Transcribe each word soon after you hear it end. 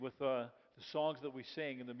with the songs that we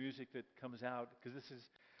sing and the music that comes out, because this is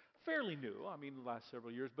fairly new. I mean, the last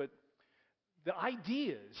several years, but the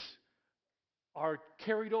ideas are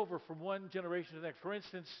carried over from one generation to the next. For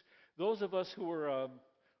instance, those of us who were,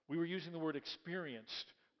 we were using the word experienced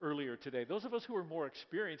earlier today. Those of us who were more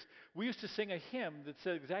experienced, we used to sing a hymn that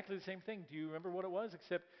said exactly the same thing. Do you remember what it was?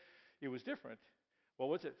 Except it was different. What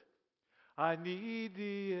was it? I need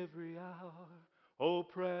thee every hour, oh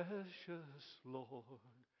precious Lord.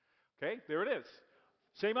 Okay, there it is.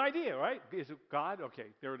 Same idea, right? Is it God? Okay,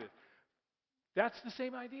 there it is. That's the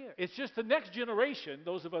same idea. It's just the next generation,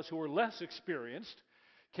 those of us who are less experienced,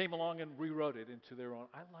 came along and rewrote it into their own.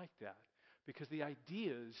 I like that because the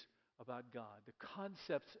ideas about God, the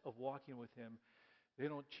concepts of walking with Him, they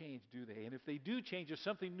don't change, do they? And if they do change, if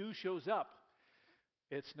something new shows up,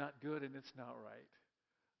 it's not good and it's not right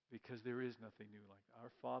because there is nothing new like that.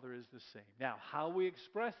 Our Father is the same. Now, how we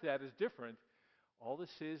express that is different. All this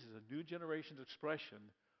is a new generation's expression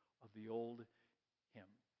of the old hymn.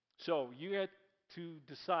 So you get to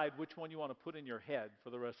decide which one you want to put in your head for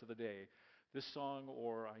the rest of the day. This song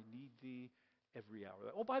or I Need Thee Every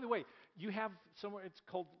Hour. Oh, by the way, you have somewhere, it's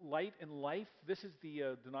called Light and Life. This is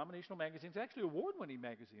the denominational magazine. It's actually an award-winning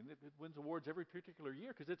magazine. It wins awards every particular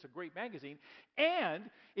year because it's a great magazine. And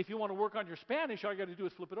if you want to work on your Spanish, all you got to do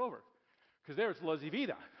is flip it over. Because there it's La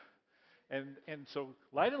Vida. And so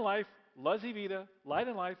Light and Life, La Vida, Light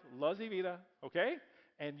and Life, La Vida, okay?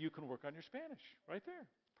 And you can work on your Spanish right there.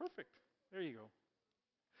 Perfect. There you go.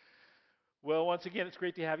 Well, once again, it's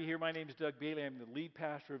great to have you here. My name is Doug Bailey. I'm the lead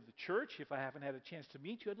pastor of the church. If I haven't had a chance to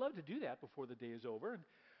meet you, I'd love to do that before the day is over. And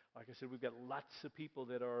like I said, we've got lots of people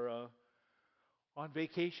that are on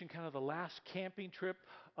vacation, kind of the last camping trip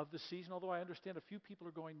of the season, although I understand a few people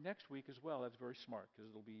are going next week as well. That's very smart because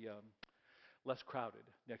it'll be less crowded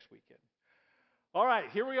next weekend. All right,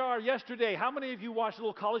 here we are yesterday. How many of you watched a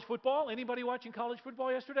little college football? Anybody watching college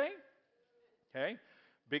football yesterday? Okay.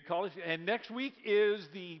 Big college. And next week is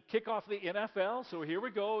the kickoff of the NFL. So here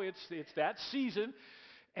we go. It's that season.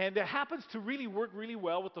 And it happens to really work really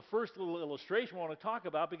well with the first little illustration we want to talk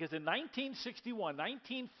about because in 1961,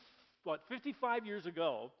 55 years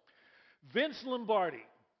ago, Vince Lombardi,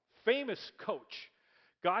 famous coach,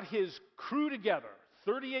 got his crew together,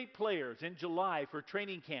 38 players in July for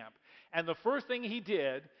training camp. And the first thing he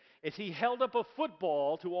did is he held up a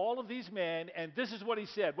football to all of these men, and this is what he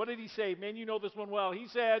said. What did he say? Men, you know this one well. He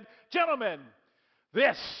said, "Gentlemen,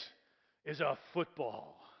 this is a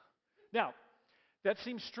football." Now, that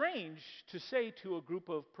seems strange to say to a group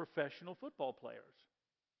of professional football players.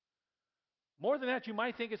 More than that, you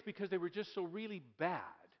might think it's because they were just so really bad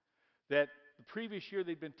that the previous year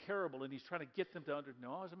they'd been terrible, and he's trying to get them to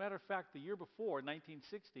No, as a matter of fact, the year before,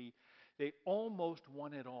 1960, they almost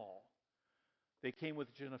won it all. They came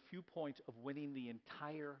within a few points of winning the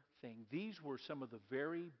entire thing. These were some of the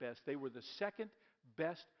very best. They were the second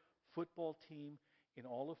best football team in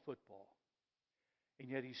all of football. And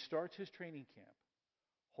yet he starts his training camp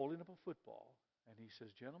holding up a football, and he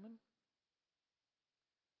says, "Gentlemen,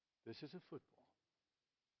 this is a football."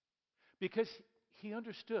 Because he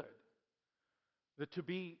understood that to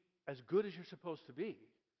be as good as you're supposed to be,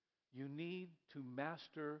 you need to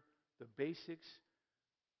master the basics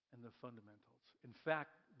and the fundamentals. In fact,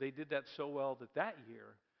 they did that so well that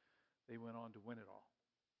year, they went on to win it all.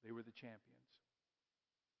 They were the champions.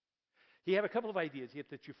 He had a couple of ideas, yet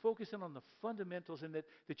that you focus in on the fundamentals and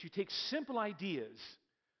that you take simple ideas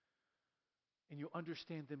and you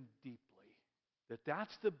understand them deeply.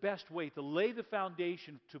 That's the best way to lay the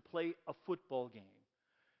foundation to play a football game.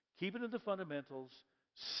 Keep it in the fundamentals,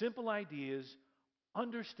 simple ideas,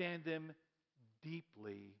 understand them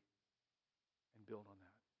deeply, and build on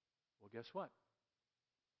that. Well, guess what?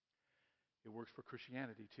 It works for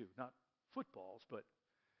Christianity too. Not footballs, but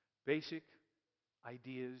basic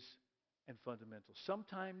ideas and fundamentals.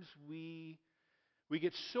 Sometimes we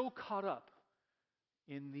get so caught up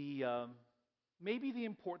in the maybe the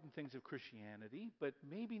important things of Christianity, but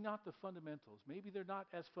maybe not the fundamentals. Maybe they're not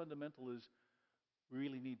as fundamental as we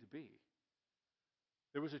really need to be.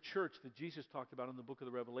 There was a church that Jesus talked about in the book of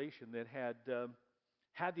the Revelation that had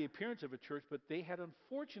the appearance of a church, but they had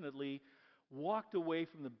unfortunately walked away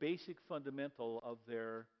from the basic fundamental of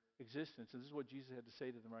their existence. And this is what Jesus had to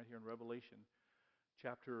say to them right here in Revelation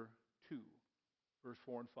chapter 2, verse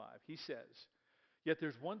 4 and 5. He says, "Yet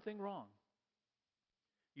there's one thing wrong.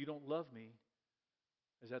 You don't love me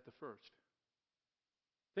as at the first."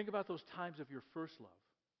 Think about those times of your first love.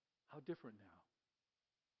 How different now.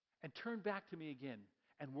 And turn back to me again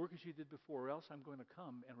and work as you did before, or else I'm going to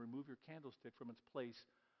come and remove your candlestick from its place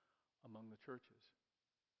among the churches.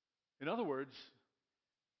 In other words,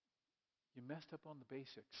 You messed up on the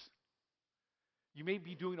basics. You may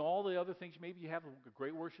be doing all the other things. Maybe you have a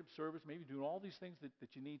great worship service. Maybe you're doing all these things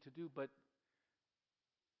that you need to do, but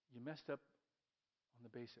you messed up on the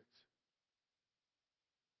basics.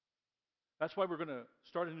 That's why we're going to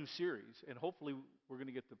start a new series, and hopefully we're going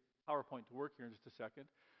to get the PowerPoint to work here in just a second.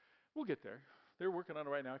 We'll get there. They're working on it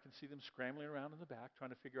right now. I can see them scrambling around in the back trying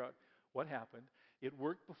to figure out what happened. It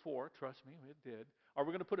worked before. Trust me, it did. Are we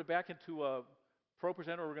going to put it back into a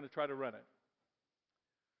ProPresenter, or we're going to try to run it?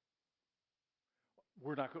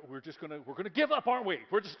 We're going to give up, aren't we?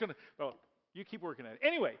 We're just going to, well, you keep working at it.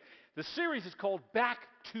 Anyway, the series is called Back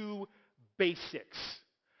to Basics.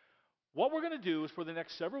 What we're going to do is for the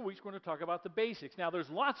next several weeks, we're going to talk about the basics. Now, there's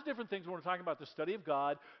lots of different things we're going to talk about: the study of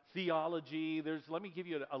God, theology. Let me give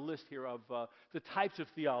you a list here of the types of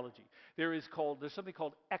theology. There's something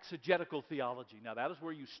called exegetical theology. Now, that is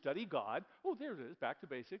where you study God. Oh, there it is, back to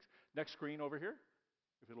basics. Next screen over here,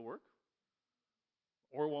 if it'll work.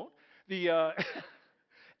 Or it won't. The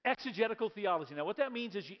exegetical theology. Now, what that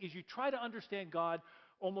means is you try to understand God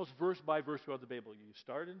almost verse by verse throughout the Bible. You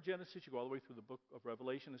start in Genesis, you go all the way through the book of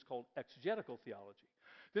Revelation. It's called exegetical theology.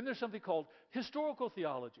 Then there's something called historical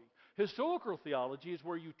theology. Historical theology is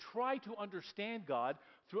where you try to understand God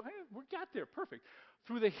through, we got there, perfect,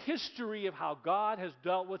 through the history of how God has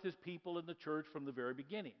dealt with his people in the church from the very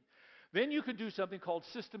beginning. Then you can do something called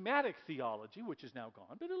systematic theology, which is now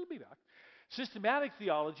gone, but it'll be back. Systematic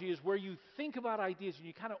theology is where you think about ideas and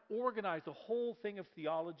you kind of organize the whole thing of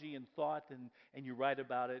theology and thought, and you write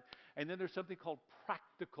about it. And then there's something called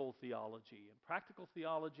practical theology. And practical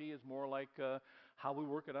theology is more like how we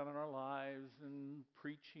work it out in our lives, and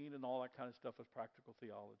preaching and all that kind of stuff is practical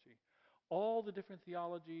theology. All the different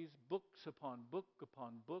theologies, books upon book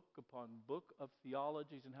upon book upon book of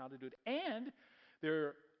theologies and how to do it. And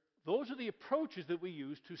those are the approaches that we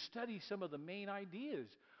use to study some of the main ideas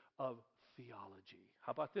of theology.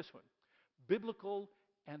 How about this one? Biblical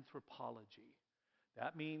anthropology.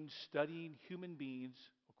 That means studying human beings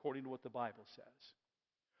according to what the Bible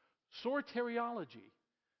says. Soteriology.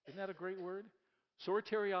 Isn't that a great word?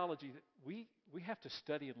 Soteriology. We have to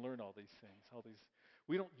study and learn all these things.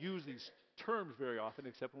 We don't use these terms very often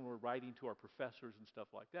except when we're writing to our professors and stuff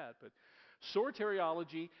like that. But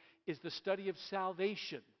soteriology is the study of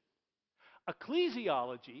salvation.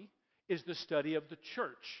 Ecclesiology is the study of the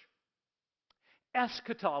church.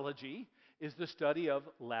 Eschatology is the study of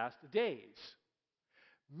last days.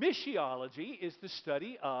 Missiology is the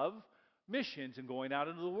study of missions and going out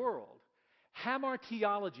into the world.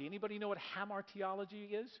 Hamartiology. Anybody know what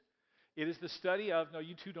hamartiology is? It is the study of, no,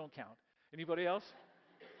 you two don't count. Anybody else?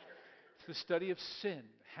 It's the study of sin.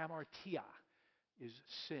 Hamartia is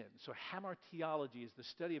sin. So hamartiology is the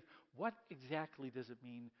study of what exactly does it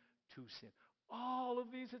mean to sin. All of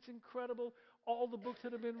these, it's incredible. All the books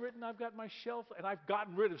that have been written, I've got my shelf, and I've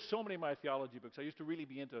gotten rid of so many of my theology books. I used to really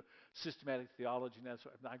be into systematic theology, and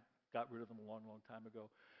I got rid of them a long, long time ago.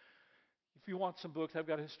 If you want some books, I've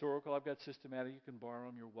got historical, I've got systematic. You can borrow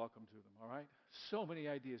them. You're welcome to them, all right? So many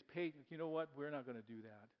ideas. You know what? We're not going to do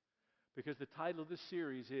that. Because the title of this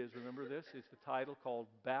series is, remember this? It's the title called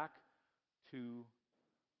Back to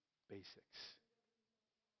Basics.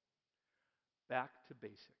 Back to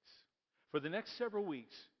Basics. For the next several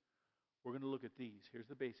weeks, we're going to look at these. Here's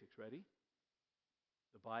the basics. Ready?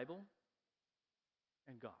 The Bible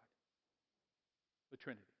and God. The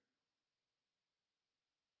Trinity.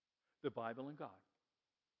 The Bible and God.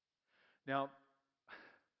 Now,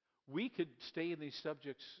 we could stay in these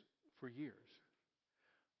subjects for years,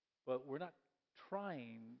 but we're not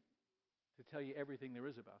trying to tell you everything there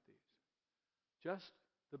is about these. Just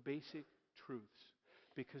the basic truths,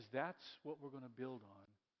 because that's what we're going to build on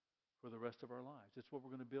for the rest of our lives. It's what we're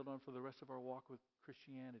going to build on for the rest of our walk with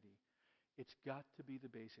Christianity. It's got to be the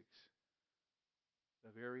basics. The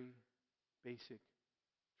very basic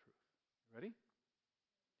truth. Ready?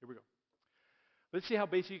 Here we go. Let's see how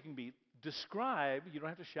basic you can be. Describe, you don't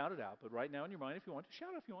have to shout it out, but right now in your mind, if you want to, shout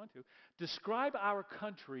it if you want to. Describe our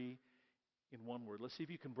country in one word. Let's see if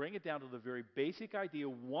you can bring it down to the very basic idea.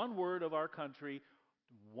 One word of our country.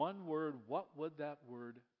 One word. What would that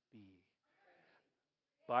word be?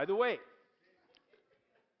 By the way,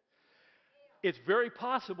 it's very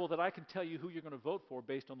possible that I can tell you who you're going to vote for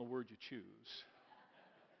based on the word you choose.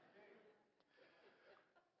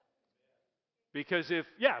 Because if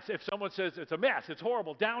someone says it's a mess, it's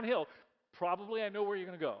horrible, downhill, probably I know where you're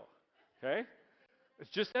going to go. Okay?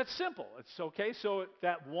 It's just that simple. It's okay. So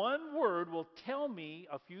that one word will tell me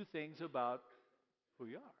a few things about who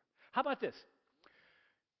you are. How about this?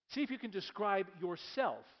 See if you can describe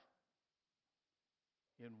yourself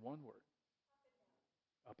in one word.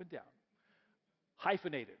 Up and down.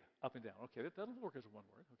 Hyphenated. Up and down. Okay, that'll work as one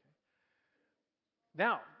word. Okay.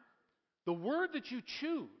 Now, the word that you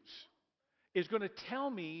choose is going to tell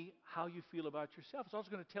me how you feel about yourself. It's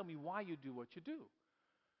also going to tell me why you do what you do.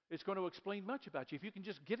 It's going to explain much about you. If you can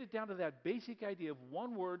just get it down to that basic idea of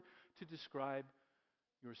one word to describe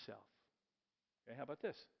yourself. Okay, how about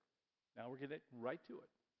this? Now we're getting right to it.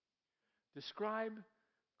 Describe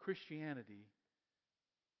Christianity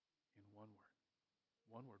in one word.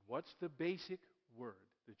 One word. What's the basic word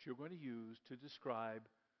that you're going to use to describe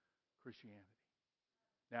Christianity?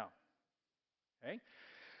 Now, okay,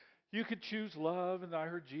 you could choose love, and I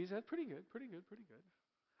heard Jesus. That's pretty good, pretty good, pretty good.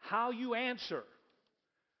 How you answer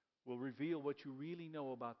will reveal what you really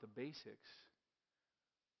know about the basics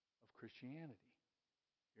of Christianity.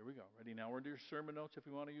 Here we go. Ready? Now we're into your sermon notes if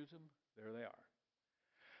you want to use them. There they are.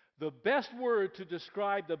 The best word to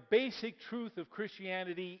describe the basic truth of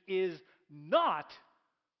Christianity is not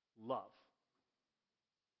love.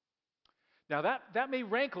 Now that may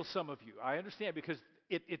rankle some of you. I understand, because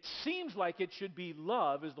it seems like it should be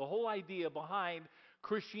love is the whole idea behind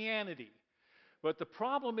Christianity. But the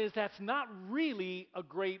problem is that's not really a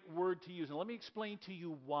great word to use. And let me explain to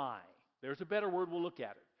you why. There's a better word. We'll look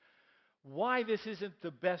at it. Why this isn't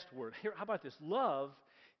the best word. Here, how about this? Love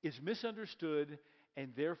is misunderstood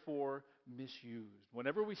and therefore misused.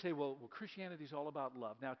 Whenever we say, well, Christianity is all about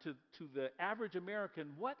love. Now, to the average American,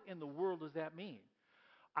 what in the world does that mean?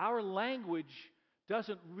 Our language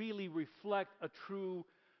doesn't really reflect a true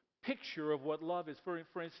picture of what love is. For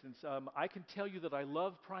instance, I can tell you that I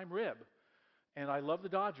love prime rib, and I love the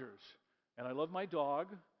Dodgers, and I love my dog,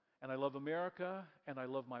 and I love America, and I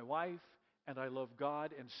love my wife, and I love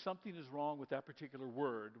God, and something is wrong with that particular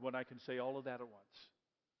word when I can say all of that at once.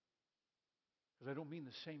 Because I don't mean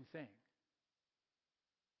the same thing.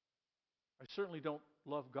 I certainly don't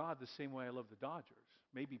love God the same way I love the Dodgers.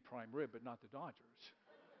 Maybe prime rib, but not the Dodgers.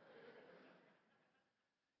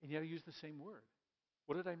 And yet I use the same word.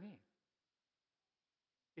 What did I mean?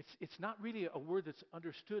 It's not really a word that's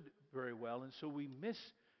understood very well, and so we misuse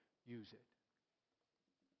it.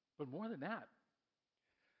 But more than that,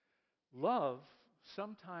 love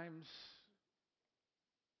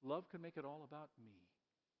can make it all about me.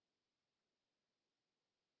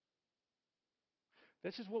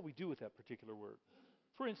 This is what we do with that particular word.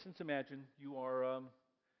 For instance, imagine you are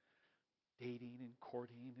dating and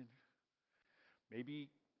courting, and maybe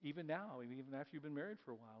even now, even after you've been married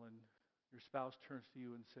for a while, and your spouse turns to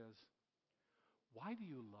you and says, "Why do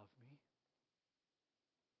you love me?"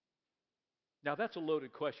 Now, that's a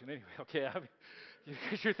loaded question anyway, okay? I mean,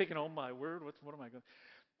 because you're thinking, oh my word, what am I going to...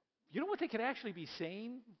 You know what they could actually be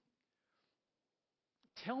saying?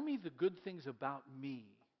 Tell me the good things about me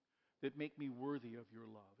that make me worthy of your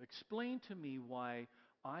love. Explain to me why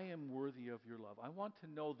I am worthy of your love. I want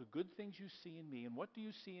to know the good things you see in me, and what do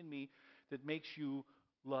you see in me that makes you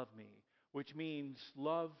love me? Which means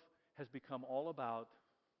love has become all about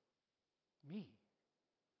me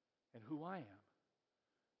and who I am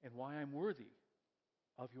and why I'm worthy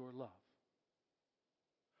of your love.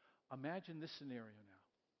 Imagine this scenario now.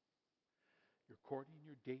 You're courting,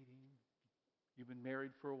 you're dating, you've been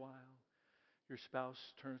married for a while. Your spouse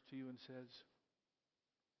turns to you and says,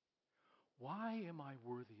 "Why am I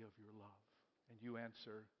worthy of your love?" And you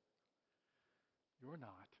answer, "You're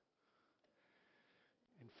not.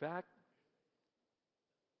 In fact,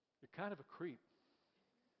 you're kind of a creep.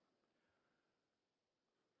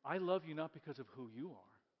 I love you not because of who you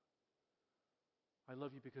are. I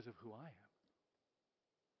love you because of who I am.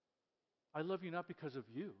 I love you not because of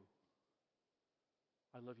you.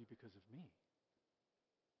 I love you because of me.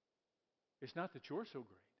 It's not that you're so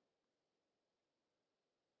great.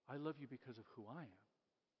 I love you because of who I am.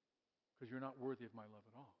 Because you're not worthy of my love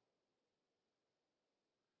at all."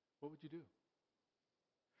 What would you do?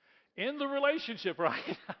 In the relationship,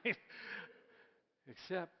 right?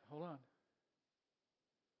 Except, hold on.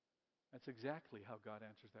 That's exactly how God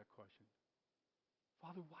answers that question.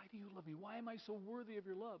 "Father, why do you love me? Why am I so worthy of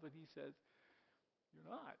your love?" And he says, "You're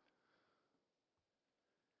not.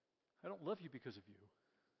 I don't love you because of you.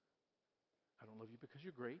 I don't love you because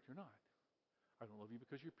you're great. You're not. I don't love you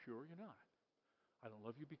because you're pure. You're not. I don't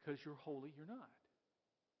love you because you're holy. You're not.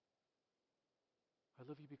 I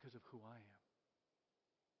love you because of who I am.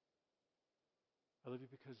 I love you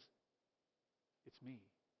because it's me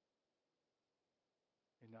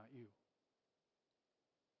and not you.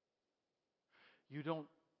 You don't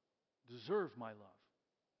deserve my love.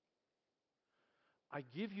 I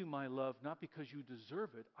give you my love not because you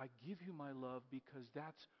deserve it. I give you my love because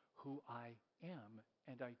that's who I am,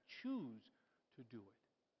 and I choose to do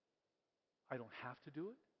it. I don't have to do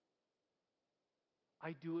it.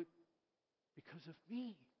 I do it because of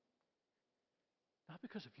me. Not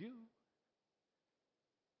because of you.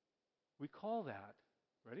 We call that,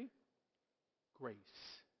 ready? Grace.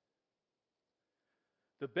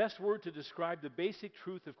 The best word to describe the basic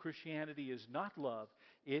truth of Christianity is not love,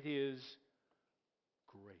 it is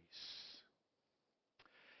grace.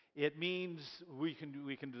 It means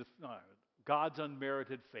God's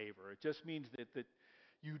unmerited favor. It just means that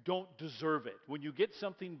you don't deserve it. When you get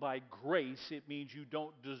something by grace, it means you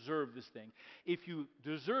don't deserve this thing. If you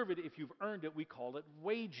deserve it, if you've earned it, we call it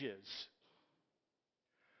wages.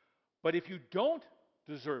 But if you don't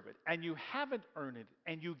deserve it and you haven't earned it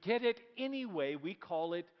and you get it anyway, we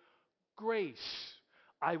call it grace.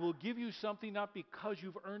 I will give you something not because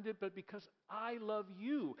you've earned it, but because I love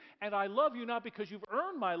you. And I love you not because you've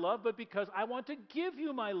earned my love, but because I want to give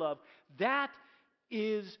you my love. That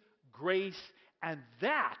is grace, and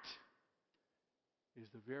that is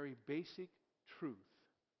the very basic truth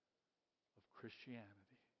of Christianity.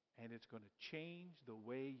 And it's going to change the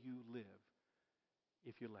way you live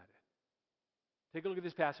if you let it. Take a look at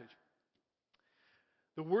this passage.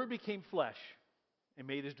 The Word became flesh and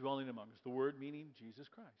made His dwelling among us. The Word meaning Jesus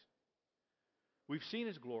Christ. We've seen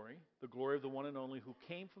His glory, the glory of the one and only who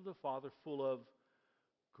came from the Father, full of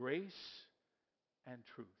grace and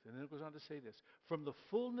truth. And then it goes on to say this: from the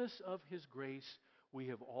fullness of His grace we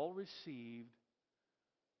have all received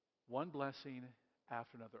one blessing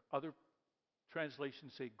after another. Other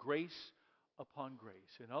translations say grace upon grace.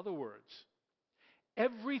 In other words,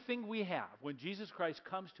 everything we have, when Jesus Christ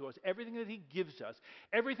comes to us, everything that He gives us,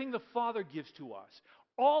 everything the Father gives to us,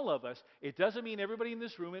 all of us, it doesn't mean everybody in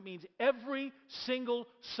this room, it means every single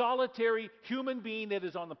solitary human being that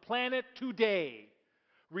is on the planet today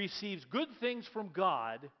receives good things from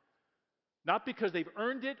God, not because they've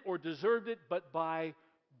earned it or deserved it, but by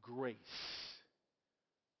grace.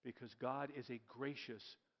 Because God is a gracious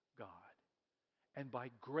God. And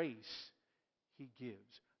by grace, He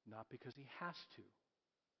gives, not because He has to.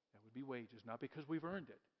 That would be wages. Not because we've earned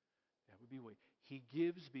it. That would be wages. He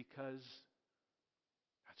gives because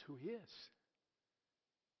that's who He is.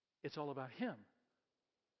 It's all about Him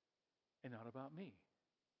and not about me.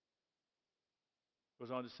 Goes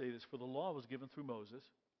on to say this: for the law was given through Moses.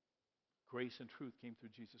 Grace and truth came through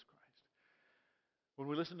Jesus Christ. When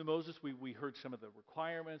we listened to Moses, we heard some of the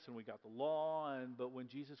requirements and we got the law. But when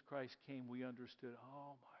Jesus Christ came, we understood,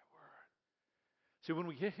 oh my word. See, when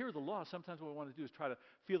we hear the law, sometimes what we want to do is try to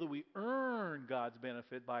feel that we earn God's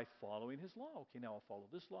benefit by following His law. Okay, now I'll follow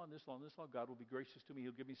this law and this law and this law. God will be gracious to me.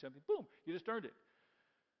 He'll give me something. Boom, you just earned it.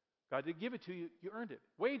 God didn't give it to you. You earned it.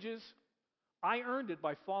 Wages, I earned it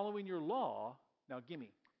by following your law. Now gimme.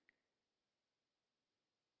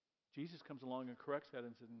 Jesus comes along and corrects that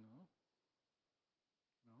and says, no.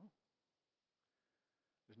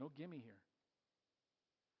 There's no gimme here.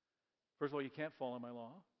 First of all, you can't follow my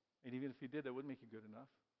law. And even if you did, that wouldn't make you good enough.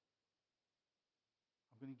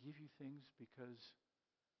 I'm going to give you things because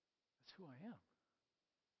that's who I am.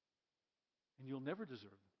 And you'll never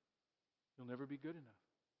deserve them. You'll never be good enough.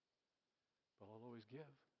 But I'll always give.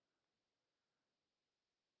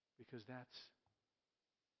 Because that's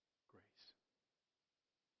grace.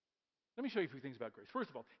 Let me show you a few things about grace. First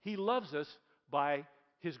of all, He loves us by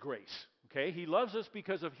His grace. Okay? He loves us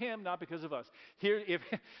because of Him, not because of us. Here,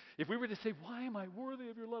 if we were to say, why am I worthy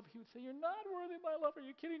of your love? He would say, you're not worthy of my love. Are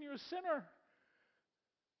you kidding? You're a sinner.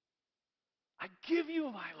 I give you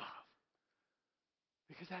my love.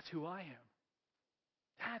 Because that's who I am.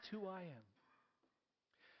 That's who I am.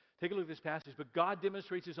 Take a look at this passage. But God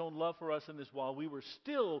demonstrates His own love for us in this: while we were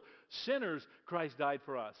still sinners, Christ died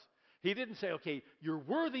for us. He didn't say, okay, you're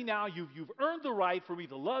worthy now. You've earned the right for me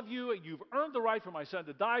to love you. You've earned the right for my Son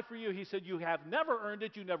to die for you. He said, you have never earned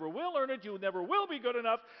it. You never will earn it. You never will be good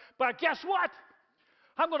enough. But guess what?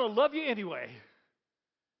 I'm going to love you anyway.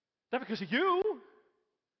 Not because of you. Because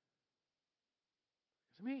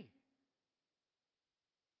of me.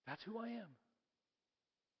 That's who I am.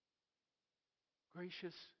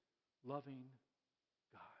 Gracious, loving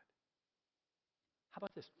God. How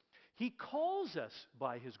about this? He calls us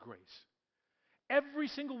by His grace. Every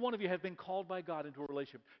single one of you have been called by God into a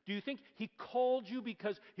relationship. Do you think He called you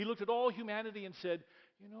because He looked at all humanity and said,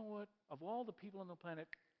 you know what? Of all the people on the planet,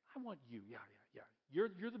 I want you. Yeah.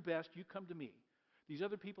 You're the best. You come to me. These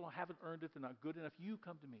other people haven't earned it. They're not good enough. You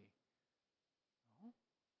come to me. No.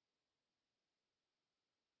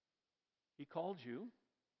 He called you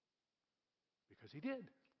because He did.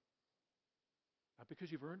 Not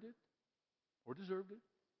because you've earned it or deserved it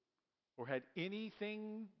or had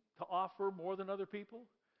anything to offer more than other people.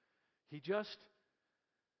 He just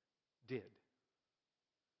did.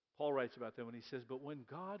 Paul writes about that when he says, but when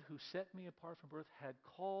God, who set me apart from birth, had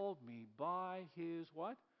called me by His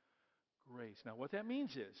what? grace. Now, what that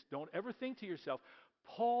means is, don't ever think to yourself,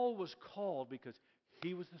 Paul was called because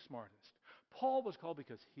he was the smartest. Paul was called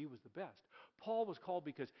because he was the best. Paul was called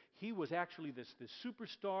because he was actually this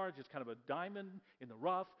superstar, just kind of a diamond in the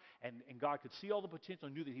rough, and God could see all the potential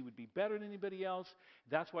and knew that he would be better than anybody else.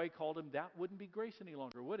 That's why he called him. That wouldn't be grace any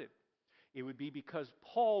longer, would it? It would be because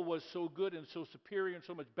Paul was so good and so superior and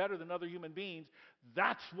so much better than other human beings.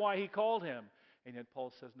 That's why he called him. And yet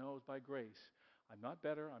Paul says, no, it's by grace. I'm not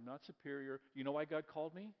better. I'm not superior. You know why God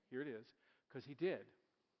called me? Here it is. Because he did.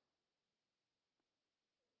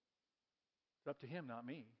 It's up to him, not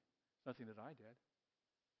me. It's nothing that I did.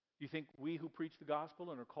 You think we who preach the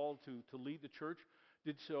gospel and are called to lead the church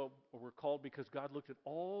did so, or were called because God looked at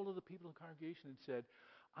all of the people in the congregation and said,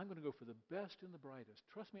 I'm going to go for the best and the brightest.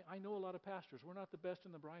 Trust me, I know a lot of pastors. We're not the best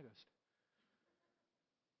and the brightest.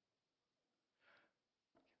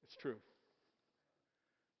 It's true.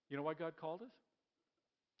 You know why God called us?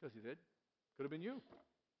 Because he did. Could have been you.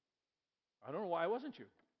 I don't know why it wasn't you.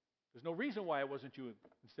 There's no reason why it wasn't you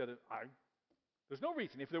instead of I. There's no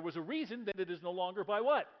reason. If there was a reason, then it is no longer by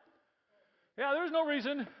what? Yeah, there's no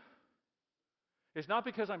reason. It's not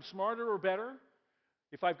because I'm smarter or better.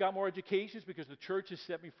 If I've got more education, it's because the church has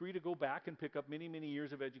set me free to go back and pick up many, many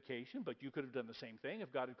years of education, but you could have done the same thing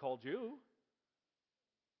if God had called you.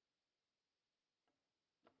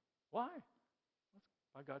 Why? That's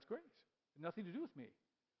by God's grace. It had nothing to do with me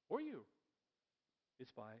or you.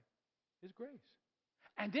 It's by his grace.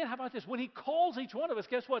 And then how about this? When he calls each one of us,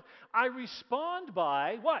 guess what? I respond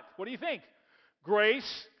by what? What do you think?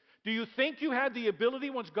 Grace. Do you think you had the ability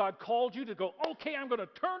once God called you to go, okay, I'm going to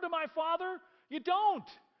turn to my Father? You don't.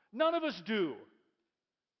 None of us do.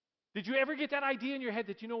 Did you ever get that idea in your head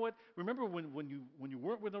that, you know what? Remember when you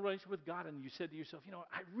weren't in a relationship with God and you said to yourself, you know,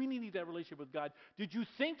 I really need that relationship with God. Did you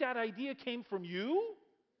think that idea came from you?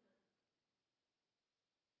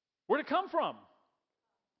 Where'd it come from?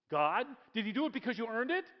 God. Did he do it because you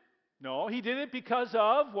earned it? No, he did it because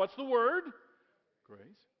of, what's the word? Grace.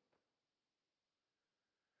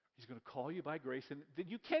 He's going to call you by grace, and then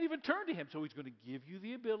you can't even turn to him, so he's going to give you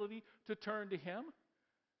the ability to turn to him.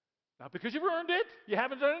 Not because you've earned it, you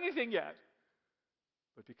haven't done anything yet,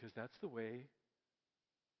 but because that's the way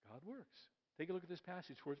God works. Take a look at this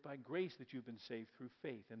passage. For it's by grace that you've been saved through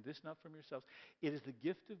faith, and this not from yourselves. It is the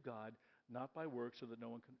gift of God, not by works, so that no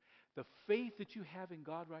one can. The faith that you have in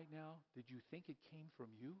God right now, did you think it came from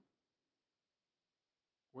you?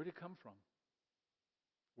 Where did it come from?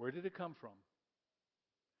 Where did it come from?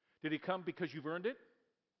 Did it come because you've earned it?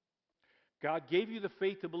 God gave you the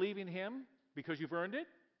faith to believe in him because you've earned it?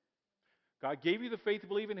 God gave you the faith to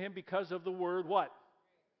believe in him because of the word what?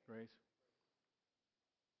 Grace.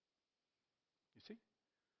 You see?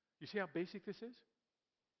 You see how basic this is?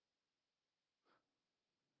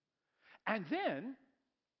 And then,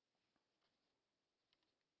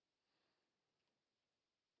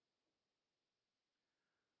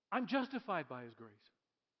 I'm justified by his grace.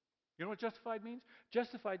 You know what justified means?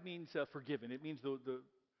 Justified means forgiven. It means the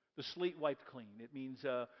slate wiped clean. It means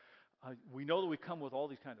we know that we come with all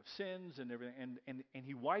these kind of sins and everything, and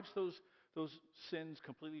he wipes those sins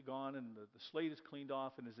completely gone, and the slate is cleaned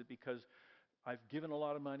off. And is it because I've given a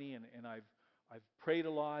lot of money and I've prayed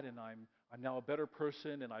a lot and I'm now a better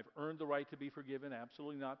person and I've earned the right to be forgiven?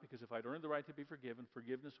 Absolutely not, because if I'd earned the right to be forgiven,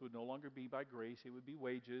 forgiveness would no longer be by grace, it would be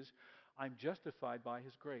wages. I'm justified by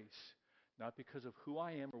his grace, not because of who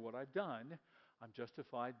I am or what I've done. I'm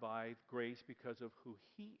justified by grace because of who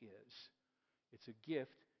he is. It's a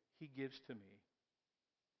gift he gives to me.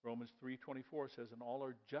 Romans 3:24 says, and all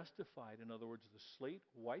are justified. In other words, the slate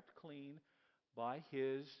wiped clean by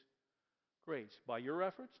his grace. By your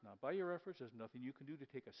efforts, not by your efforts. There's nothing you can do to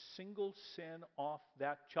take a single sin off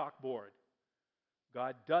that chalkboard.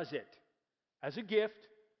 God does it as a gift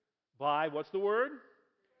by, what's the word?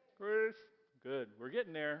 Grace. Good. We're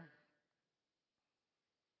getting there.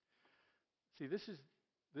 See, this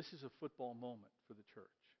is a football moment for the church.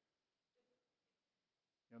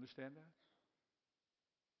 You understand that?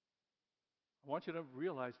 I want you to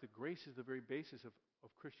realize that grace is the very basis of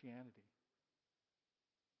Christianity.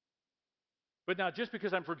 But now, just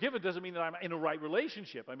because I'm forgiven doesn't mean that I'm in a right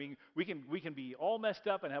relationship. I mean, we can be all messed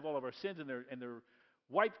up and have all of our sins and they're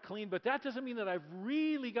wiped clean, but that doesn't mean that I've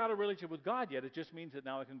really got a relationship with God yet. It just means that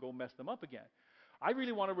now I can go mess them up again. I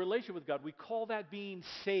really want a relationship with God. We call that being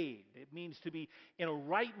saved. It means to be in a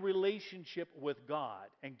right relationship with God.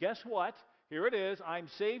 And guess what? Here it is. I'm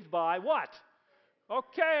saved by what?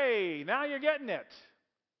 Okay, now you're getting it.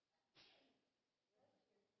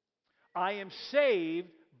 I am saved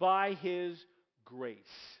by his grace.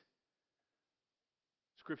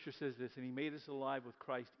 Scripture says this, and He made us alive with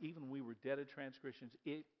Christ, even when we were dead in transgressions.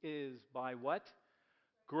 It is by what?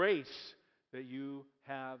 Grace that you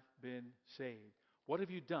have been saved. What have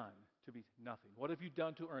you done to be nothing? What have you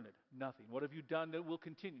done to earn it? Nothing. What have you done that will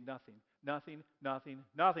continue? Nothing. Nothing, nothing,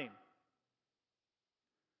 nothing.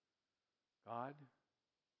 God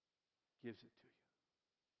gives it to you.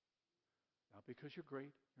 Not because you're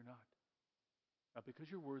great, you're not. Not because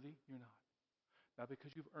you're worthy, you're not. Not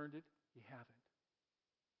because you've earned it, you haven't.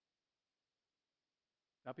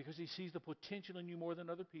 Not because He sees the potential in you more than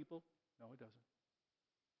other people. No, He doesn't.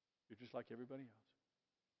 You're just like everybody else.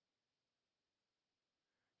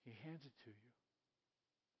 He hands it to you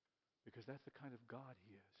because that's the kind of God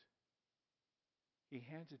He is.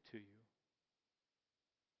 He hands it to you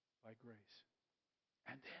by grace.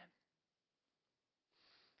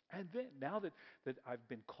 And then, now that I've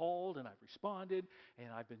been called and I've responded and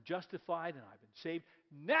I've been justified and I've been saved,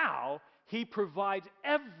 now He provides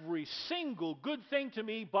every single good thing to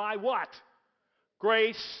me by what?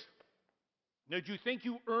 Grace. Did you think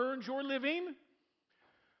you earned your living?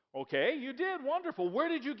 Okay, you did. Wonderful. Where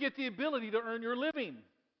did you get the ability to earn your living?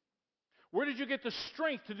 Where did you get the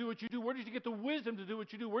strength to do what you do? Where did you get the wisdom to do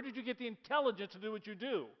what you do? Where did you get the intelligence to do what you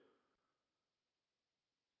do?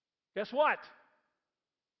 Guess what?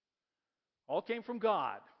 All came from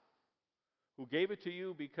God, who gave it to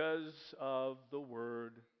you because of the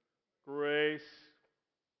word grace.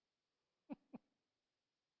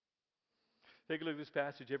 Take a look at this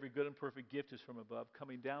passage. Every good and perfect gift is from above,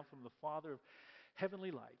 coming down from the Father of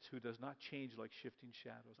heavenly lights, who does not change like shifting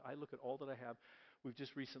shadows. I look at all that I have. We've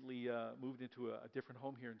just recently moved into a different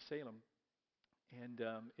home here in Salem. And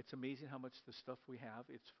it's amazing how much the stuff we have.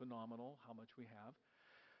 It's phenomenal how much we have.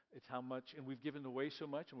 It's how much, and we've given away so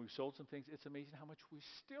much, and we've sold some things. It's amazing how much we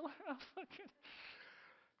still have.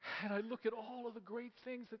 And I look at all of the great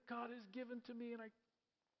things that God has given to me, and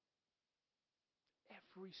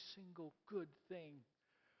every single good thing,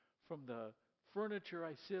 from the furniture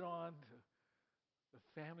I sit on, to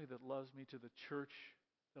the family that loves me, to the church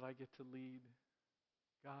that I get to lead,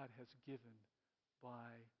 God has given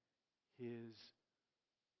by His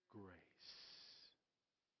grace.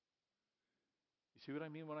 You see what I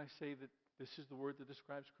mean when I say that this is the word that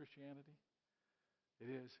describes Christianity? It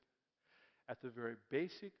is. At the very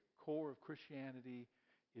basic core of Christianity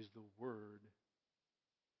is the word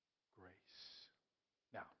grace.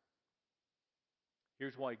 Now,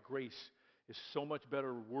 here's why grace is so much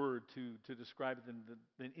better word to describe it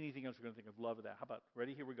than anything else we're going to think of. Love of that. How about,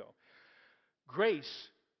 ready? Here we go. Grace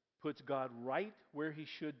puts God right where He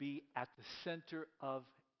should be, at the center of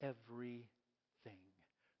everything.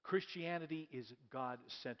 Christianity is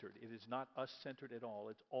God-centered. It is not us-centered at all.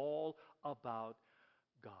 It's all about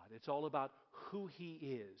God. It's all about who He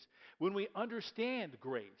is. When we understand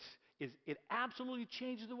grace, it absolutely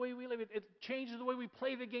changes the way we live. It changes the way we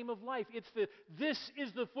play the game of life. This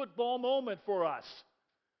is the football moment for us.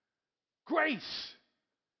 Grace.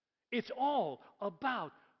 It's all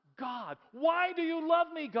about God. Why do you love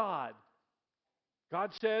me, God? God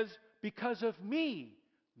says, because of me,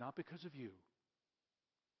 not because of you.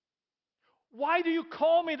 Why do you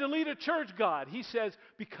call me to lead a church, God? He says,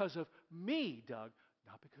 because of me, Doug,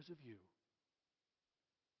 not because of you.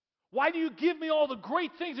 Why do you give me all the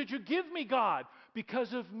great things that you give me, God?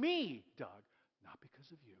 Because of me, Doug, not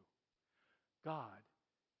because of you. God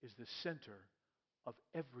is the center of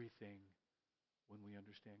everything when we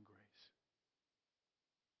understand grace.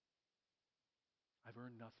 I've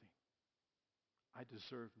earned nothing. I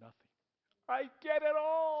deserve nothing. I get it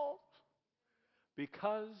all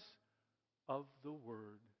because of the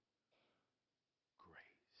word grace.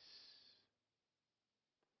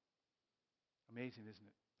 Amazing, isn't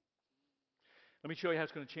it? Let me show you how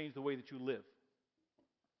it's going to change the way that you live.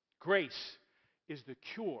 Grace is the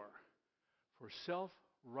cure for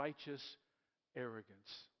self-righteous arrogance.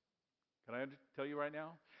 Can I tell you right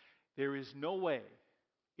now? There is no way,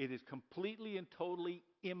 it is completely and totally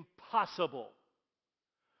impossible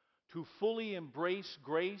to fully embrace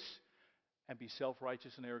grace and be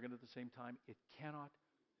self-righteous and arrogant at the same time. It cannot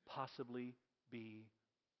possibly be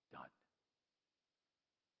done.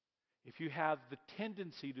 If you have the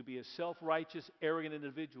tendency to be a self-righteous, arrogant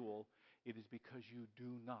individual, it is because you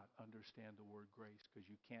do not understand the word grace, because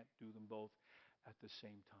you can't do them both at the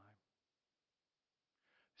same time.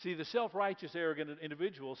 See, the self-righteous, arrogant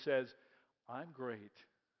individual says, I'm great.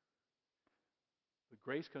 But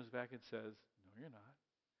grace comes back and says, no, you're not.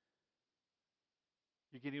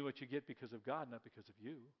 You're getting what you get because of God, not because of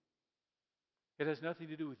you. It has nothing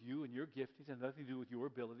to do with you and your giftings. It has nothing to do with your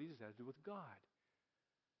abilities. It has to do with God.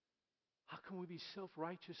 How can we be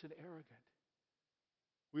self-righteous and arrogant?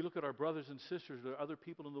 We look at our brothers and sisters or other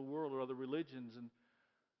people in the world or other religions and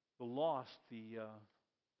the lost, the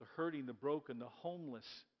hurting, the broken, the homeless,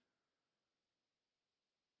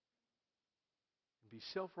 and be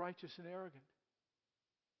self-righteous and arrogant.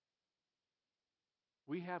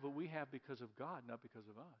 We have what we have because of God, not because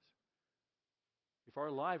of us. If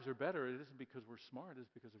our lives are better, it isn't because we're smart,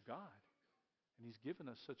 it's because of God. And He's given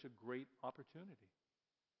us such a great opportunity,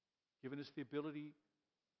 given us the ability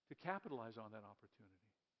to capitalize on that opportunity.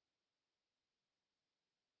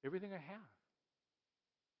 Everything I have.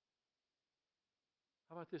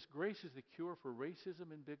 How about this? Grace is the cure for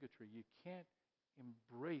racism and bigotry. You can't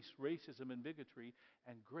embrace racism and bigotry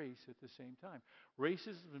and grace at the same time.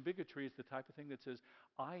 Racism and bigotry is the type of thing that says,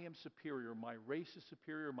 I am superior, my race is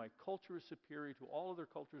superior, my culture is superior to all other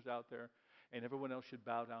cultures out there, and everyone else should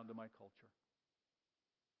bow down to my culture.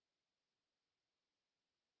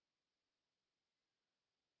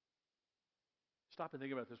 Stop and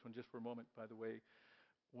think about this one just for a moment, by the way.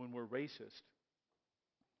 When we're racist,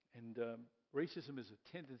 and racism is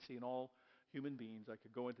a tendency in all human beings. I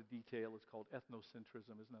could go into detail. It's called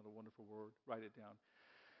ethnocentrism. Isn't that a wonderful word? Write it down.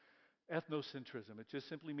 Ethnocentrism. It just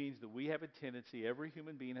simply means that we have a tendency, every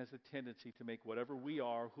human being has a tendency to make whatever we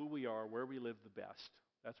are, who we are, where we live the best.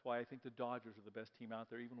 That's why I think the Dodgers are the best team out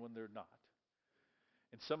there, even when they're not.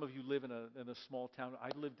 And some of you live in a small town.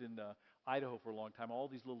 I lived in Idaho for a long time. All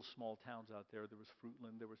these little small towns out there. There was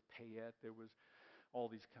Fruitland, there was Payette, there was all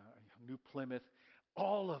these kind of New Plymouth.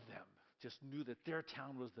 All of them just knew that their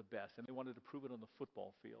town was the best, and they wanted to prove it on the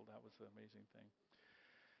football field. That was the amazing thing.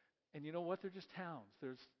 And you know what? They're just towns.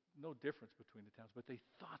 There's no difference between the towns, but they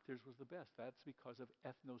thought theirs was the best. That's because of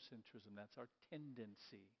ethnocentrism. That's our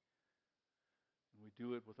tendency. And we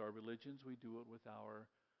do it with our religions. We do it with our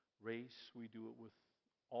race. We do it with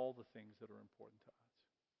all the things that are important to us.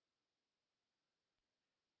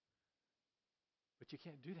 But you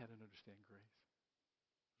can't do that and understand grace.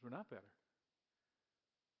 Because we're not better.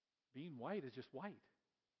 Being white is just white.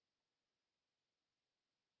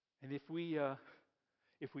 And if we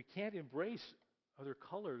can't embrace other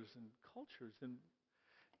colors and cultures, then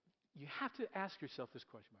you have to ask yourself this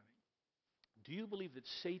question, buddy. Do you believe that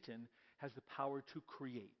Satan has the power to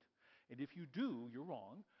create? And if you do, you're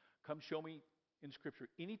wrong. Come show me in Scripture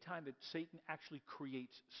any time that Satan actually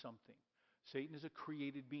creates something. Satan is a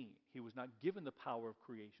created being. He was not given the power of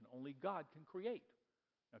creation. Only God can create.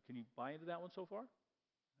 Now, can you buy into that one so far?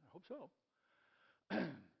 I hope so.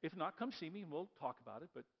 If not, come see me and we'll talk about it.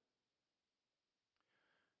 But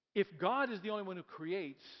if God is the only one who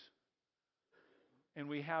creates, and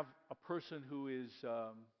we have a person who is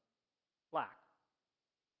black,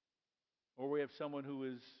 or we have someone who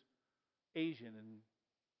is Asian and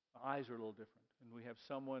the eyes are a little different, and we have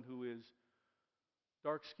someone who is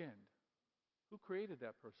dark-skinned, who created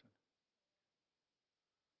that person?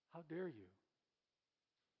 How dare you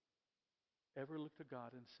ever look to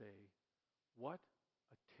God and say, what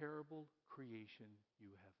a terrible creation you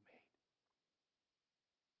have made.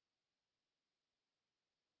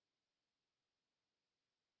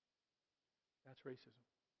 That's racism.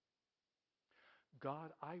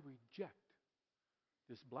 God, I reject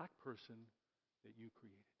this black person that you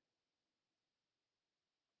created.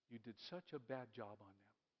 You did such a bad job on them.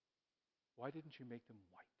 Why didn't you make them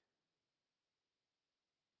white?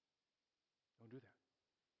 Don't do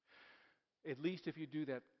that. At least if you do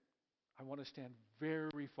that, I want to stand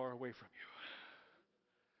very far away from you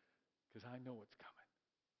because I know what's coming.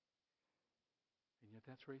 And yet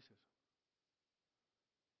that's racism.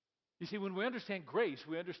 You see, when we understand grace,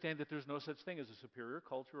 we understand that there's no such thing as a superior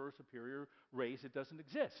culture or a superior race. It doesn't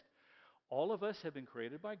exist. All of us have been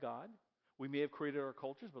created by God. We may have created our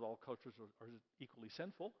cultures, but all cultures are equally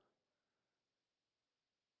sinful.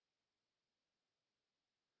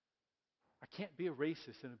 I can't be a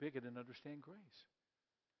racist and a bigot and understand grace.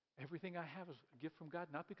 Everything I have is a gift from God,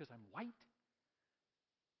 not because I'm white.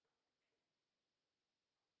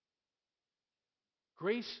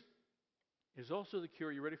 Grace is also the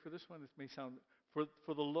cure. You ready for this one? This may sound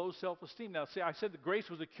for the low self-esteem. Now, see, I said that grace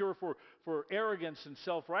was the cure for arrogance and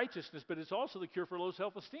self-righteousness, but it's also the cure for low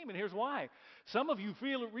self-esteem. And here's why. Some of you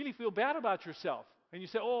really feel bad about yourself. And you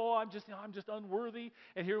say, oh, I'm just unworthy.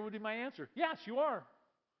 And here would be my answer. Yes, you are.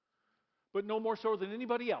 But no more so than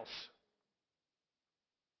anybody else.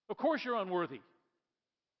 Of course you're unworthy.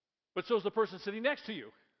 But so is the person sitting next to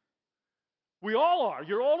you. We all are.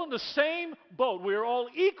 You're all in the same boat. We are all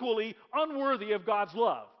equally unworthy of God's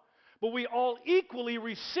love. But we all equally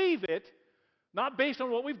receive it, not based on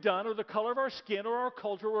what we've done or the color of our skin or our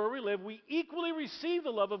culture or where we live. We equally receive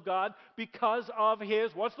the love of God because of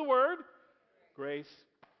His, what's the word? Grace.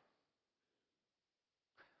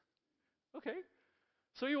 Okay.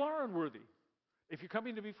 So you are unworthy. If you're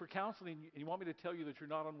coming to me for counseling and you want me to tell you that you're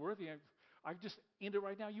not unworthy, I just end it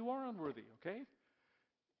right now. You are unworthy, okay?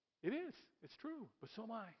 It is. It's true. But so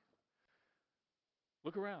am I.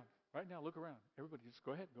 Look around. Right now, look around. Everybody, just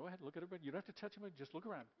go ahead. Go ahead. Look at everybody. You don't have to touch anybody. Just look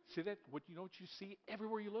around. See that? You know what you see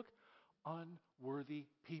everywhere you look? Unworthy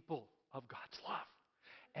people of God's love.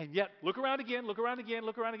 And yet, look around again, look around again,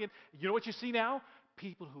 look around again. You know what you see now?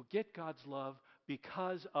 People who get God's love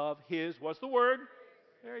because of His, what's the word?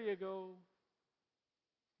 There you go.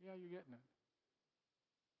 Yeah, you're getting it.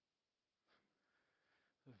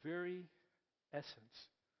 The very essence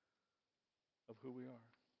of who we are.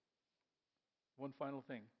 One final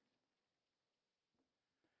thing.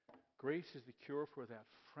 Grace is the cure for that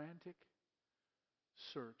frantic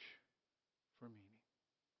search for meaning.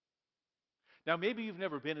 Now, maybe you've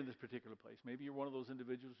never been in this particular place. Maybe you're one of those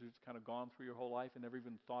individuals who's kind of gone through your whole life and never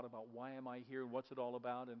even thought about why am I here and what's it all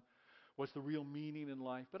about and what's the real meaning in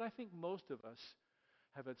life. But I think most of us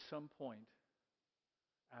have at some point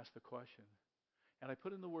asked the question. And I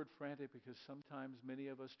put in the word frantic because sometimes many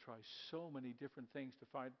of us try so many different things to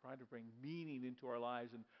try to bring meaning into our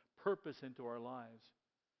lives and purpose into our lives.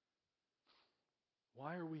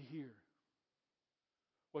 Why are we here?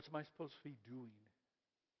 What am I supposed to be doing?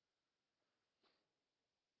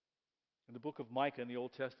 In the book of Micah in the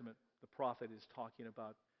Old Testament, the prophet is talking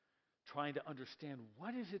about trying to understand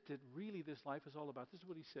what is it that really this life is all about. This is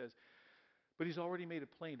what he says. But he's already made it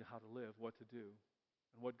plain how to live, what to do.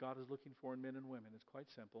 And what God is looking for in men and women is quite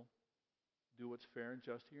simple. Do what's fair and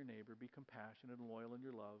just to your neighbor. Be compassionate and loyal in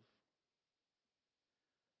your love.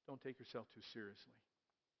 Don't take yourself too seriously.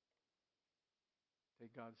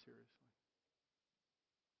 Take God seriously.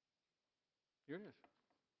 Here it is.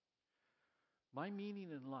 My meaning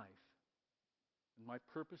in life and my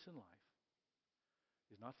purpose in life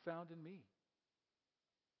is not found in me.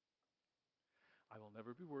 I will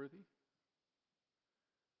never be worthy.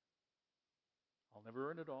 I'll never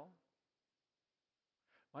earn it all.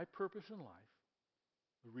 My purpose in life,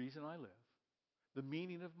 the reason I live, the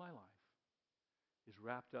meaning of my life, is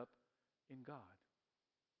wrapped up in God,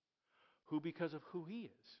 who, because of who He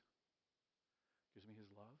is, gives me His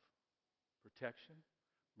love, protection,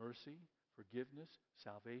 mercy, forgiveness,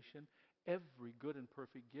 salvation, every good and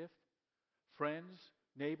perfect gift, friends,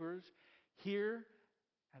 neighbors, here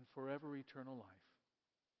and forever eternal life.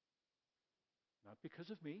 Not because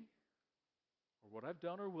of me or what I've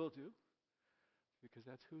done or will do, because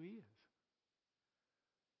that's who He is.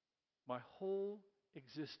 My whole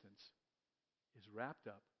existence is wrapped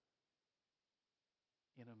up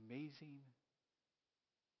in amazing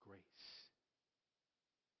grace.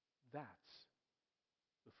 That's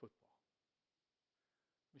the football.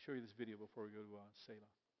 Let me show you this video before we go to Selah.